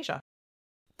 and Asia.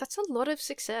 That's a lot of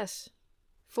success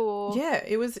for... Yeah,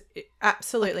 it was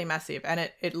absolutely massive.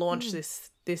 And it launched this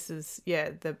is,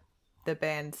 the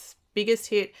band's biggest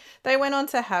hit. They went on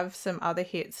to have some other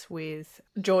hits with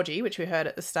Georgie, which we heard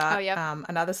at the start. Oh, yeah.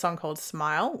 Another song called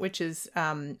Smile, which is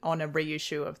on a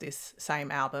reissue of this same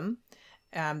album.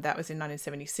 That was in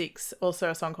 1976. Also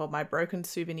a song called My Broken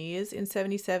Souvenirs in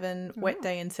 77, Wet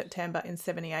Day in September in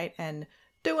 78, and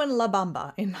Doin' La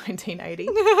Bamba in 1980.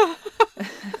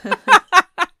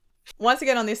 Once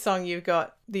again on this song, you've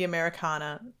got the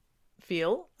Americana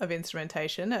feel of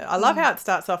instrumentation. I love how it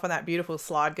starts off on that beautiful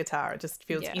slide guitar. It just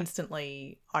feels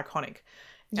instantly iconic.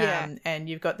 Yeah. And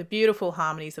you've got the beautiful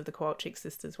harmonies of the Kowalczyk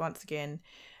sisters once again.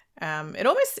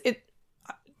 It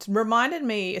reminded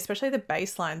me, especially the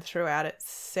bass line throughout, it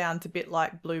sounds a bit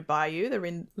like Blue Bayou,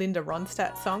 the Linda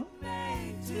Ronstadt song.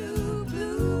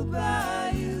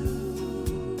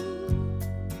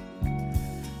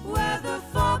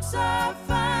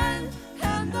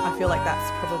 I feel like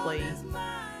that's probably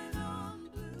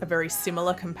a very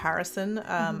similar comparison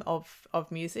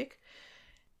of music.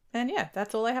 And yeah,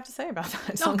 that's all I have to say about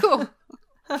that song. Oh,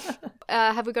 cool.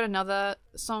 Have we got another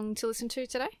song to listen to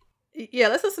today? Yeah,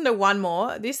 let's listen to one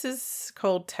more. This is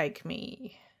called Take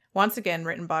Me. Once again,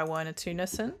 written by Werner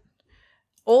Tunesson.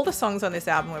 All the songs on this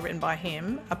album were written by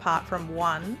him, apart from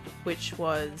one, which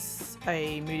was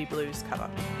a Moody Blues cover.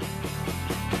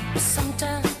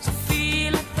 Sometimes I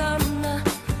feel like thunder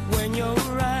when your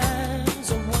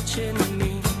eyes are watching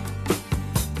me.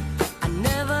 I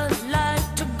never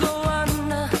like to go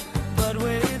under, but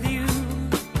with you,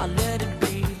 I'll let it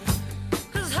be.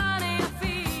 'Cause honey, I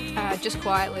feel... Just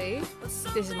quietly,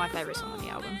 this is my favourite song on the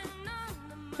album.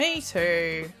 Me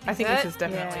too. I think this is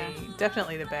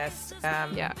definitely the best.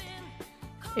 Yeah.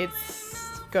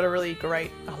 It's got a really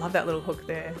great, I love that little hook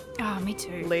there. Oh, me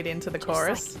too. Lead into the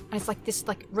chorus. And it's like this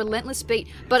like relentless beat,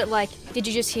 but it like, did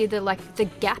you just hear the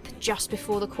gap just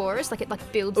before the chorus? Like it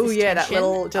like builds this tension. That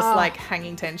little just like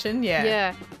hanging tension. Yeah.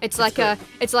 Yeah. It's like a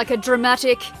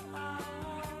dramatic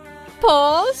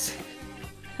pause.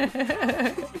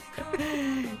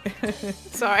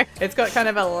 Sorry. It's got kind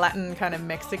of a Latin kind of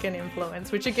Mexican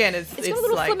influence, which again is it's got a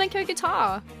little like flamenco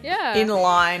guitar. Yeah. In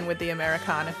line with the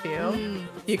Americana feel.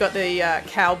 You got the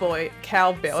cowboy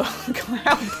on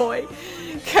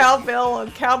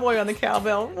the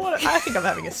cowbell. What? I think I'm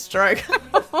having a stroke.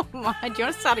 Oh my, do you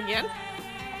want to start again?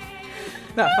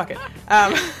 No, fuck it.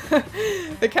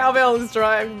 The cowbell is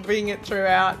driving it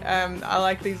throughout. I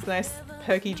like these nice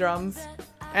perky drums.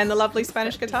 And the lovely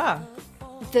Spanish guitar.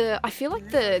 I feel like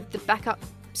the backup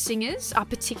singers are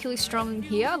particularly strong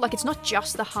here. Like, it's not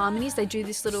just the harmonies. They do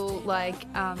this little, like,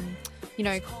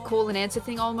 call and answer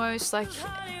thing almost, like,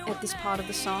 at this part of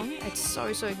the song. It's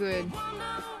so, so good.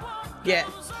 Yeah.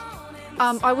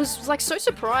 I was, like, so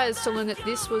surprised to learn that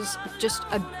this was just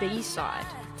a B-side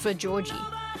for Georgie.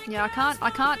 Yeah, I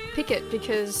can't pick it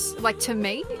because, like, to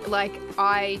me, like,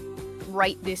 I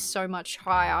rate this so much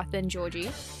higher than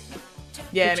Georgie.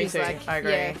 Yeah, me too. Like, I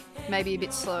agree. Yeah, maybe a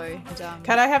bit slow.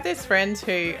 Kat, I have this friend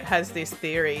who has this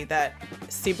theory that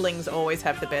siblings always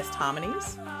have the best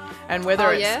harmonies. And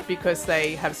whether it's because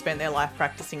they have spent their life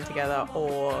practicing together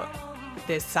or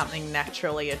there's something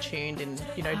naturally attuned in,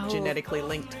 genetically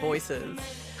linked voices.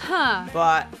 Huh.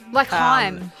 But like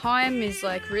Haim. Haim is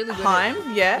like really good. Haim,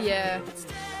 yeah. Yeah.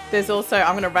 There's also,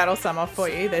 I'm going to rattle some off for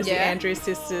you. There's the Andrews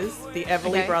sisters, the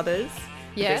Everly brothers,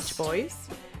 the Beach Boys,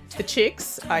 the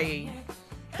Chicks, i.e.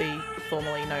 the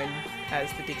formerly known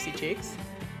as the Dixie Chicks.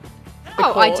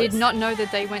 I did not know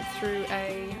that they went through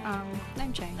a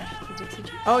name change, the Dixie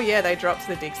Chicks. Oh yeah, they dropped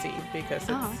the Dixie because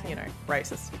it's,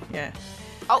 racist. Yeah.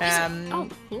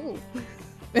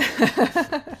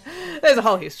 There's a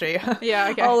whole history.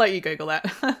 Yeah, okay. I'll let you Google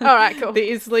that. All right, cool.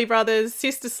 The Isley Brothers,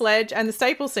 Sister Sledge, and the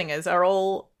Staple Singers are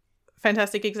all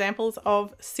fantastic examples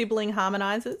of sibling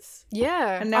harmonizers.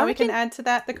 Yeah. And now we can add to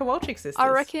that the Kowalczyk sisters. I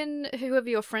reckon whoever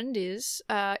your friend is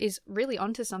really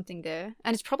onto something there.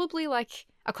 And it's probably like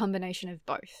a combination of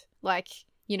both. Like,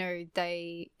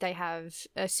 they have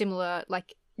a similar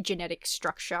like genetic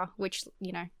structure, which,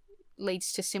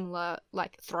 leads to similar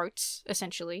like throats,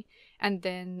 essentially. And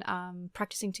then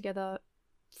practicing together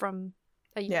from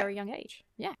a very young age.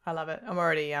 Yeah. I love it. I'm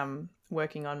already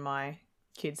working on my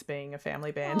kids being a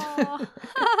family band. That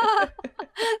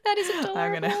is adorable.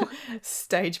 I'm going to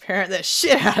stage parent the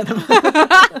shit out of them.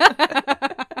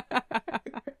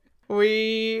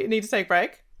 We need to take a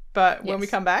break, but when we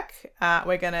come back,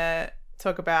 we're going to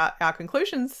talk about our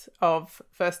conclusions of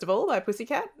First of All by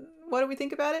Pussycat. What do we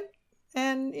think about it?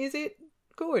 And is it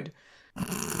good?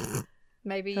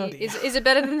 Maybe. Is it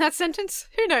better than that sentence?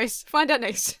 Who knows? Find out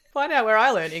next. Find out where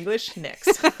I learn English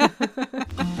next.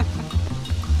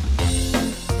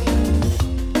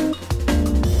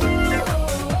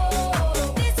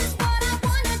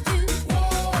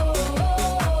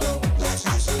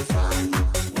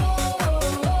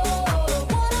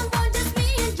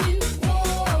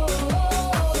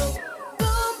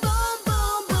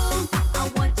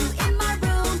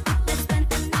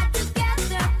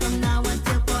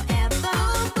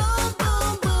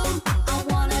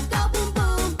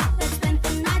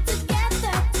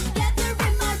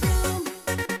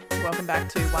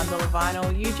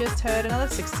 Vinyl. You just heard another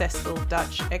successful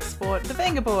Dutch export, the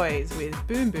Venga Boys, with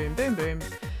Boom Boom Boom Boom,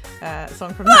 a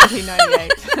song from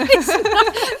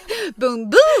 1998. Boom Boom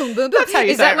Boom Boom. That's how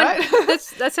you say it, right?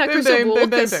 That's how Crystal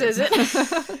Walker says it.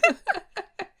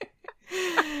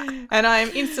 And I am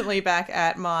instantly back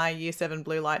at my Year 7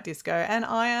 Blue Light Disco, and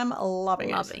I am loving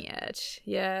it. Loving it,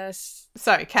 yes.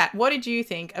 So, Kat, what did you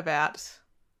think about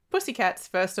Pussycats,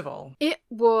 first of all? It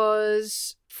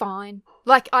was fine.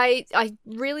 Like, I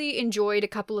really enjoyed a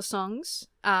couple of songs,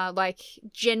 like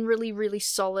generally really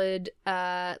solid,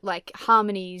 like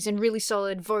harmonies and really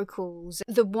solid vocals.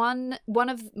 The one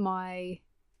of my,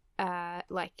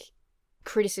 like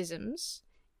criticisms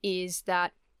is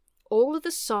that all of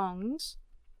the songs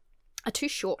are too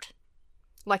short.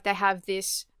 Like, they have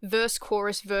this verse,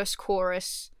 chorus,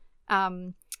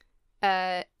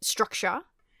 structure,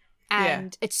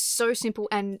 and it's so simple,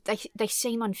 and they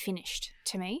seem unfinished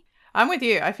to me. I'm with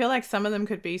you. I feel like some of them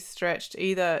could be stretched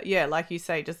either, like you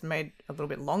say, just made a little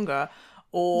bit longer,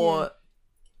 or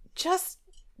just,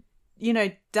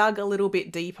 dug a little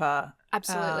bit deeper.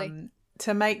 Absolutely.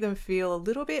 To make them feel a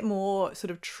little bit more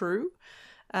sort of true.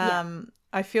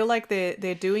 I feel like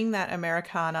they're doing that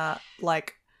Americana,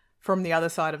 like, from the other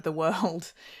side of the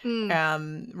world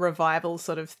revival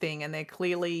sort of thing, and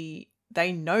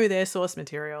they know their source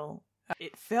material.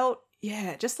 It felt,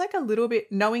 just like a little bit,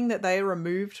 knowing that they are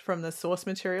removed from the source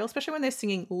material, especially when they're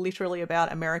singing literally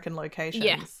about American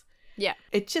locations. Yeah.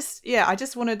 It just, I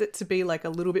just wanted it to be like a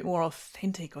little bit more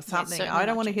authentic or something. I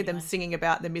don't want to hear them singing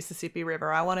about the Mississippi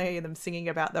River. I want to hear them singing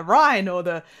about the Rhine or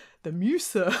the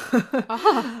Meuse.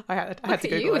 Oh, I had to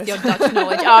Google you it. with your Dutch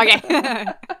knowledge. Oh, okay.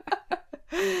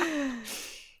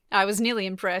 I was nearly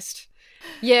impressed.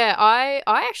 Yeah, I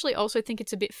actually also think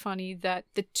it's a bit funny that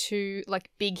the two like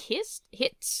big hits,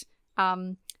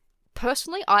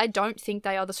 personally, I don't think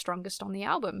they are the strongest on the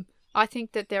album. I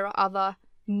think that there are other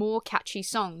more catchy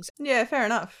songs. Yeah, fair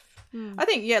enough. I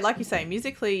think, like you say,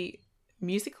 musically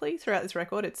throughout this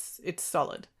record, it's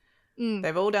solid.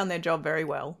 They've all done their job very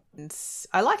well. And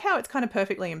I like how it's kind of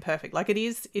perfectly imperfect. Like it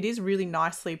is really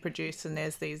nicely produced, and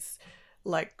there's these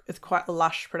like, it's quite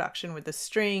lush production with the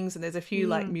strings, and there's a few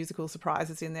like musical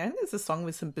surprises in there. And there's a song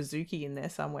with some bouzouki in there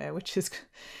somewhere, which is,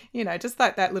 just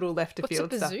like that little left of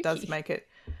field stuff does make it.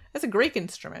 It's a Greek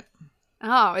instrument.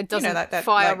 Oh, it doesn't that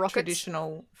fire like, rockets?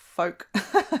 Traditional folk.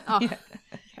 Oh. Yeah.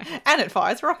 And it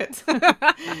fires rockets.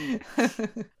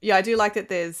 Yeah, I do like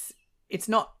that it's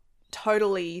not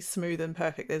totally smooth and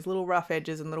perfect. There's little rough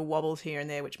edges and little wobbles here and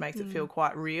there, which makes it feel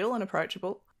quite real and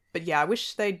approachable. But yeah, I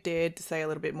wish they dared to say a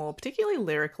little bit more, particularly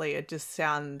lyrically. It just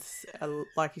sounds,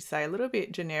 like you say, a little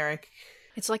bit generic.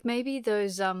 It's like maybe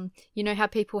those, you know how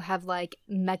people have like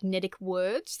magnetic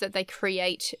words that they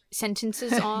create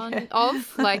sentences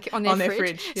of, like on their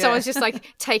fridge. Yeah. So I was just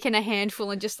like taking a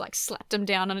handful and just like slapped them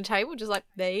down on a table, just like,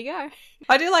 there you go.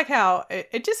 I do like how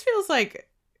it just feels like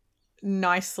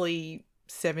nicely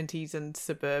 70s and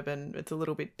suburban. It's a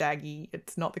little bit daggy.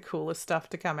 It's not the coolest stuff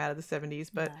to come out of the 70s,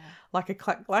 but like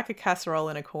a casserole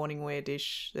in a Corningware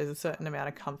dish, there's a certain amount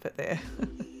of comfort there.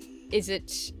 Is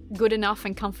it good enough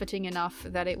and comforting enough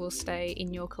that it will stay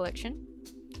in your collection?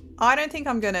 I don't think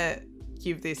I'm going to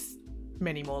give this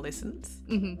many more listens.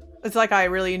 Mm-hmm. It's like I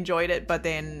really enjoyed it, but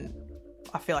then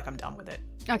I feel like I'm done with it.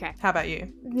 Okay. How about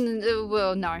you?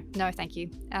 Well, no, thank you.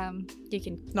 You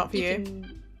can... Not for you?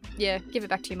 Yeah, give it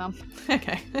back to your mum.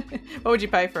 Okay. What would you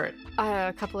pay for it?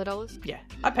 A couple of dollars. Yeah.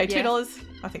 I'd pay $2.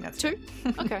 I think that's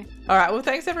 $2? Okay. All right. Well,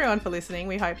 thanks everyone for listening.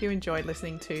 We hope you enjoyed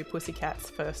listening to Pussycats,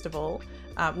 first of all.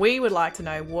 We would like to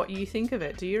know what you think of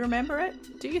it. Do you remember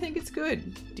it? Do you think it's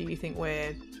good? Do you think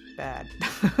we're bad?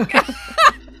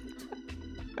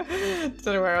 Don't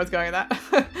know where I was going with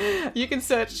that. You can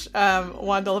search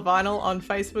 $1 Vinyl on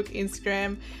Facebook,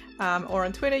 Instagram, or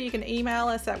on Twitter. You can email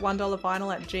us at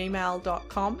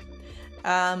 $1vinyl@gmail.com.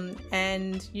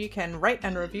 And you can rate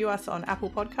and review us on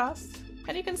Apple Podcasts.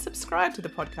 And you can subscribe to the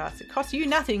podcast. It costs you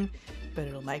nothing, but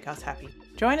it'll make us happy.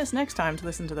 Join us next time to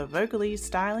listen to the vocalese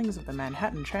stylings of the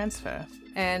Manhattan Transfer.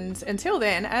 And until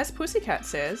then, as Pussycat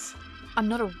says... I'm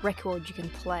not a record you can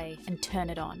play and turn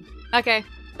it on. Okay,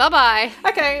 bye-bye.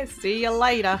 Okay, see you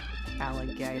later,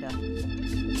 alligator.